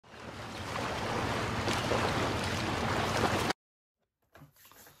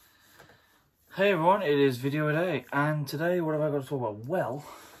Hey everyone, it is video a day, and today what have I got to talk about? Well,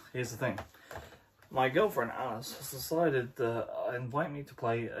 here's the thing. My girlfriend Alice has decided to invite me to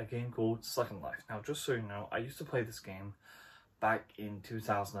play a game called Second Life. Now, just so you know, I used to play this game back in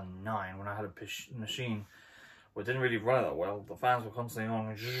 2009 when I had a machine where it didn't really run that well. The fans were constantly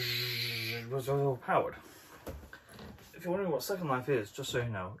on, it was overpowered. If you're wondering what Second Life is, just so you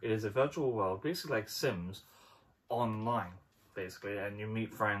know, it is a virtual world, basically like Sims, online, basically, and you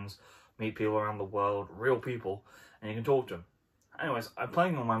meet friends, meet people around the world, real people, and you can talk to them. Anyways, I'm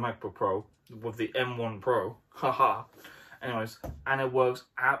playing on my MacBook Pro with the M1 Pro, haha. Anyways, and it works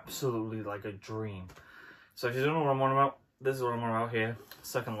absolutely like a dream. So if you don't know what I'm on about, this is what I'm on about here.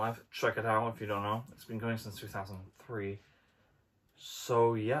 Second Life, check it out if you don't know. It's been going since 2003.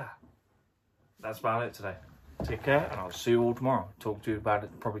 So yeah, that's about it today. Take care, and I'll see you all tomorrow. Talk to you about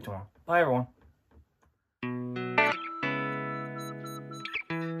it probably tomorrow. Bye everyone.